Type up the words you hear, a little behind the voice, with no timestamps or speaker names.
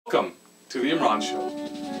to the Imran Show.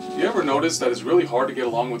 You ever notice that it's really hard to get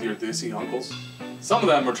along with your Desi uncles? Some of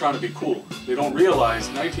them are trying to be cool. They don't realize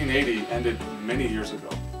 1980 ended many years ago.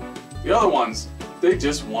 The other ones, they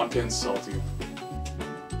just want to insult you.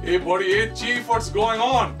 Hey buddy, hey chief, what's going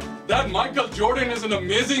on? That Michael Jordan is an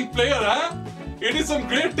amazing player, huh? It is some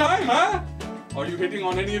great time, huh? Are you hitting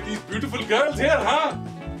on any of these beautiful girls here, huh?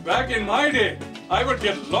 Back in my day, I would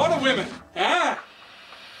get a lot of women, huh?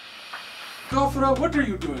 Kafra, what are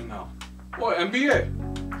you doing now? Oh, MBA.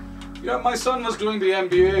 Yeah, my son was doing the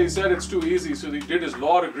MBA. He said it's too easy, so he did his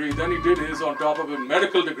law degree. Then he did his on top of a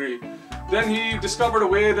medical degree. Then he discovered a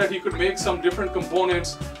way that he could make some different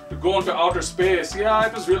components to go into outer space. Yeah,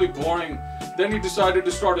 it was really boring. Then he decided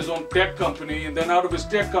to start his own tech company, and then out of his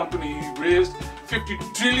tech company, he raised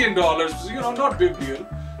 $50 trillion. You know, not a big deal.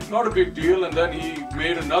 Not a big deal. And then he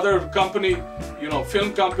made another company,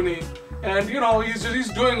 film company. And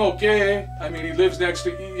he's doing okay. I mean, he lives next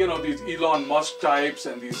to these Elon Musk types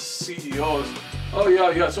and these CEOs. Oh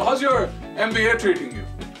yeah. So how's your MBA treating you?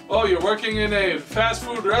 Oh, you're working in a fast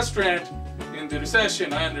food restaurant in the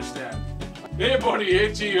recession. I understand. Hey buddy,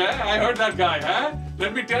 hey chief, I heard that guy, huh?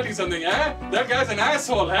 Let me tell you something, huh? That guy's an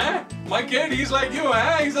asshole, huh? My kid, he's like you,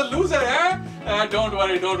 huh? He's a loser, huh? Don't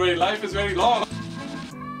worry. Life is very long.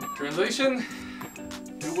 Translation: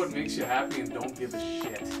 do what makes you happy and don't give a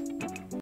shit.